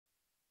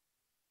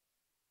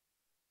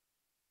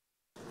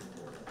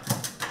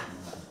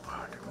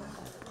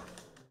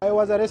I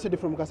was arrested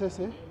from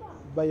Kasese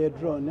by a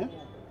drone.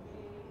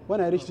 When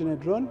I reached in a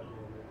drone,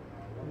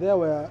 there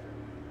were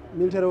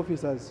military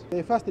officers.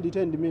 They first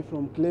detained me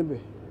from Kilembe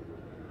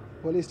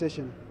police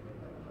station.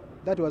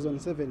 That was on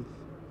 7th.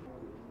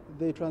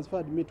 They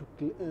transferred me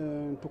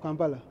to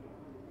Kampala.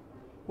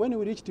 When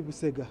we reached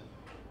Busega,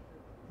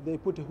 they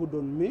put a hood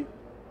on me.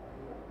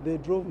 They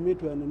drove me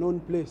to an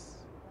unknown place,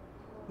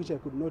 which I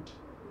could not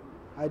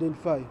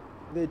identify.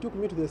 They took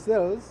me to the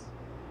cells.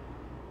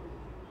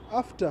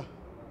 After,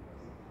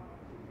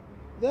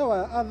 there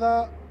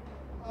were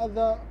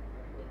other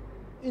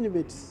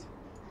inmates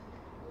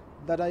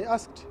that I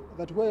asked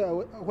that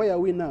where are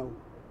we now?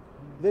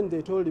 Then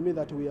they told me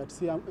that we are at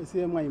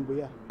CMI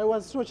Mbuya. I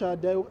was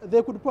tortured.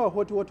 They could pour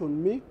hot water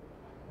on me.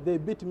 They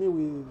beat me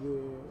with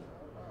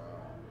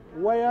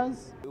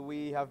wires.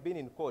 We have been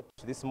in court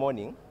this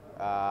morning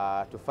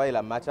to file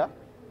a matter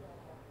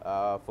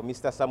for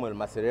Mr. Samuel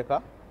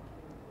Masereka,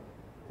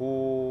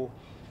 who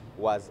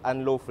was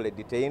unlawfully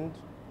detained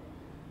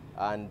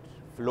and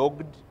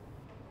flogged,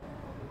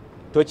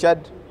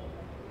 tortured,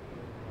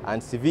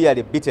 and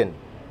severely beaten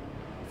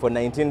for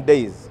 19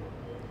 days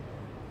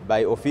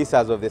by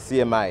officers of the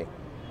CMI,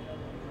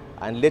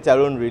 and let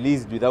alone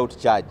released without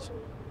charge.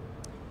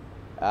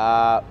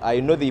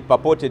 I know they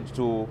purported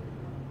to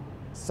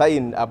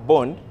sign a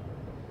bond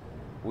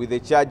with a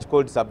charge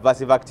called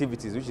subversive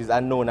activities, which is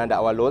unknown under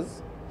our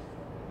laws.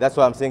 That's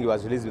why I'm saying he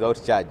was released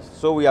without charge.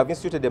 So we have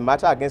instituted a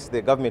matter against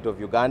the government of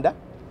Uganda,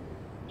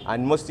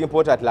 and most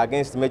importantly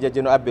against Major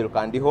General Abel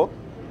Kandiho,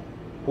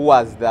 who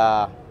was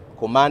the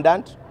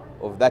commandant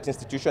of that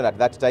institution at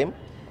that time.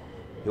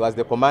 He was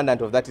the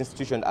commandant of that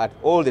institution at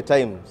all the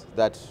times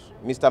that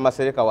Mr.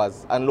 Masereka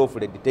was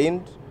unlawfully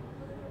detained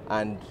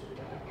and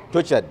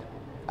tortured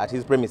at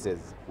his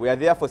premises. We are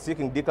therefore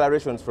seeking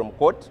declarations from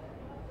court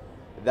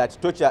that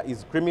torture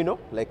is criminal,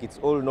 like it's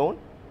all known,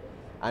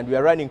 and we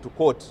are running to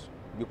court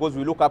because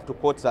we look up to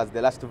courts as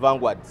the last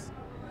vanguards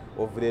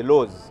of the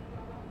laws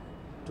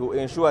to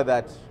ensure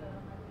that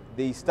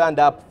they stand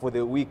up for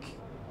the weak